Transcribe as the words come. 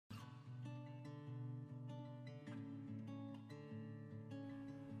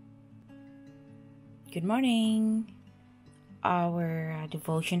Good morning. Our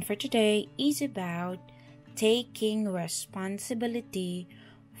devotion for today is about taking responsibility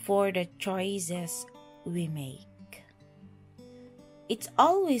for the choices we make. It's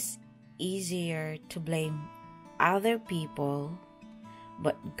always easier to blame other people,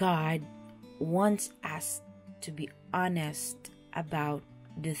 but God wants us to be honest about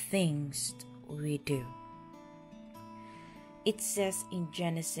the things we do. It says in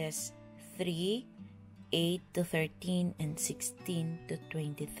Genesis 3:8-13 and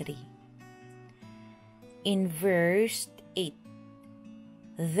 16-23. In verse 8,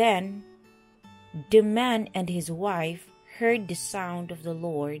 then the man and his wife heard the sound of the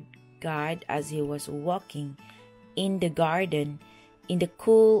Lord God as he was walking in the garden in the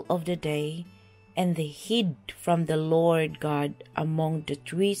cool of the day, and they hid from the Lord God among the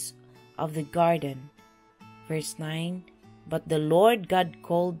trees of the garden. Verse 9, but the Lord God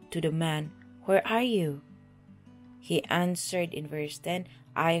called to the man, where are you? He answered in verse 10,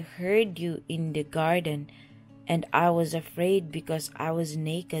 I heard you in the garden, and I was afraid because I was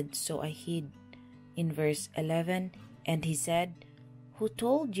naked, so I hid. In verse 11, and he said, who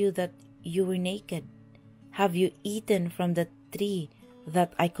told you that you were naked? Have you eaten from the tree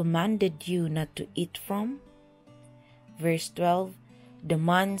that I commanded you not to eat from? Verse 12, the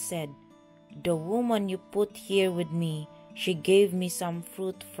man said, the woman you put here with me, she gave me some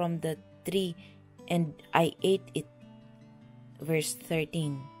fruit from the tree, and I ate it. Verse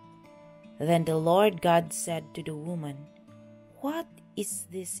 13, then the Lord God said to the woman, what is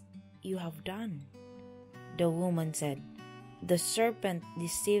this you have done? The woman said, the serpent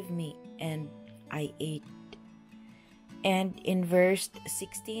deceived me, and I ate. And in verse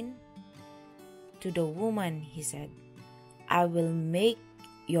 16, to the woman he said, I will make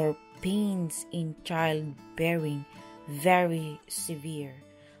your pains in childbearing very severe.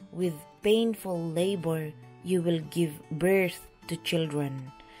 With painful labor you will give birth to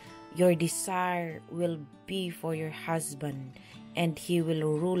children. Your desire will be for your husband, and he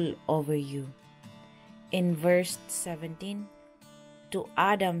will rule over you. In verse 17, to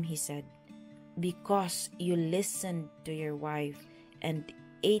Adam he said, because you listened to your wife and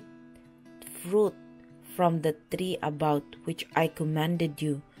ate fruit from the tree about which I commanded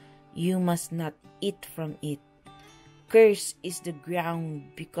you, you must not eat from it. Cursed is the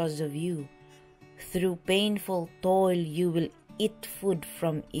ground because of you. Through painful toil you will eat food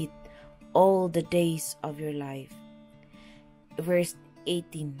from it all the days of your life. Verse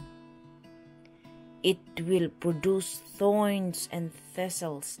 18, it will produce thorns and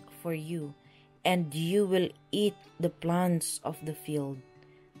thistles for you, and you will eat the plants of the field.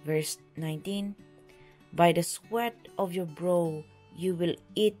 Verse 19, by the sweat of your brow you will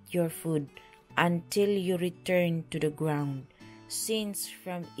eat your food until you return to the ground, since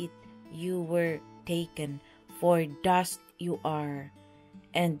from it you were taken, for dust you are,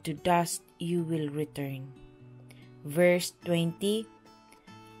 and to dust you will return. Verse 20,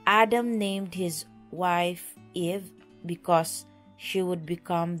 Adam named his wife Eve because she would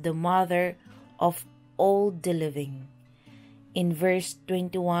become the mother of all the living. In verse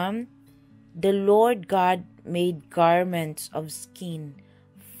 21, the Lord God made garments of skin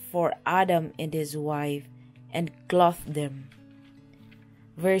for Adam and his wife, and clothed them.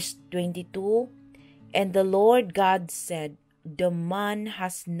 Verse 22, and the Lord God said, the man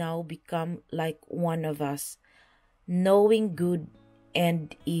has now become like one of us, knowing good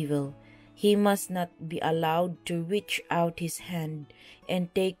and evil. He must not be allowed to reach out his hand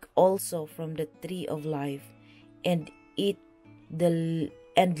and take also from the tree of life and eat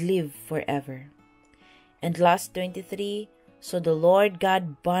and live forever. And last 23, so the Lord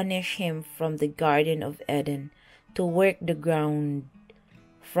God banished him from the Garden of Eden to work the ground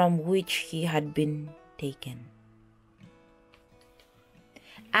from which he had been taken.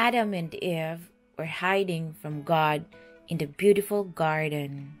 Adam and Eve were hiding from God in the beautiful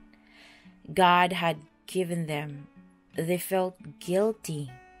garden God had given them. They felt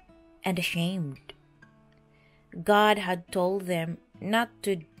guilty and ashamed. God had told them not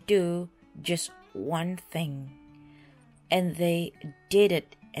to do just one thing, and they did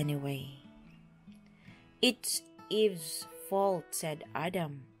it anyway. It's Eve's fault, said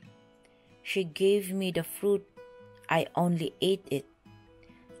Adam. She gave me the fruit, I only ate it.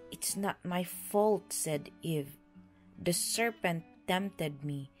 It's not my fault, said Eve. The serpent tempted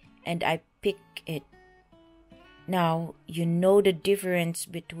me, and I picked it. Now you know the difference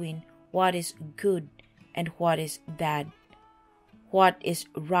between what is good and what is bad, what is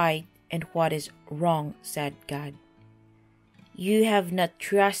right and what is wrong, said God. You have not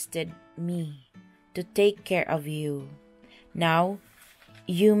trusted me to take care of you. Now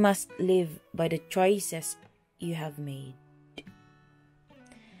You must live by the choices you have made.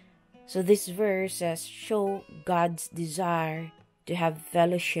 So these verses show God's desire to have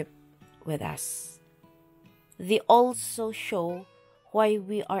fellowship with us. They also show why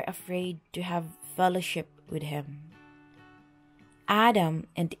we are afraid to have fellowship with Him. Adam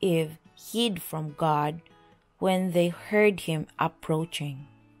and Eve hid from God when they heard Him approaching.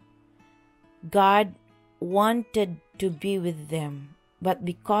 God wanted to be with them, but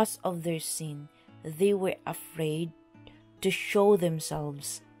because of their sin, they were afraid to show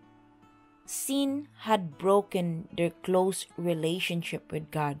themselves. Sin had broken their close relationship with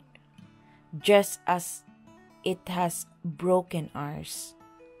God, just as it has broken ours.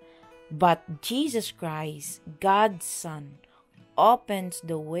 But Jesus Christ, God's Son, opens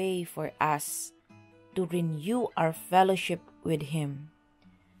the way for us to renew our fellowship with Him.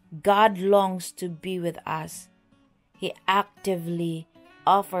 God longs to be with us. He actively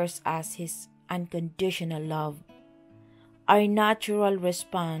offers us His unconditional love. Our natural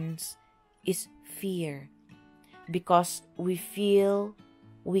response is fear, because we feel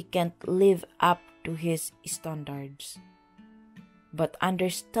we can't live up to His standards. But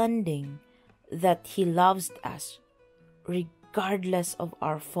understanding that He loves us regardless of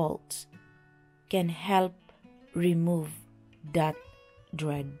our faults can help remove that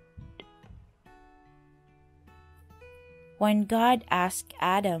dread. When God asked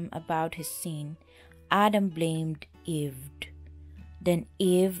Adam about his sin, Adam blamed Eve. Then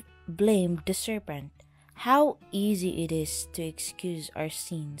Eve blamed the serpent. How easy it is to excuse our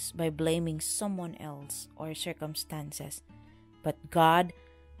sins by blaming someone else or circumstances. But God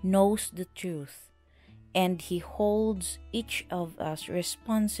knows the truth, and He holds each of us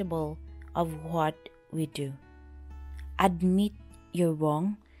responsible of what we do. Admit your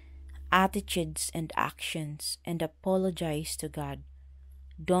wrong attitudes and actions and apologize to God.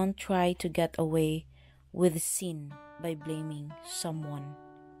 Don't try to get away with sin by blaming someone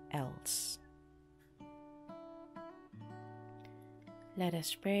else. Let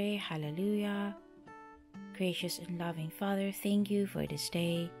us pray. Hallelujah. Gracious and loving Father, thank You for this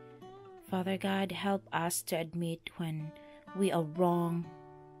day. Father God, help us to admit when we are wrong.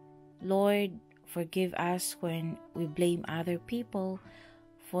 Lord, forgive us when we blame other people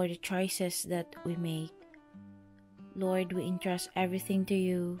for the choices that we make. Lord, we entrust everything to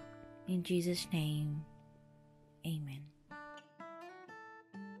You. In Jesus' name, amen.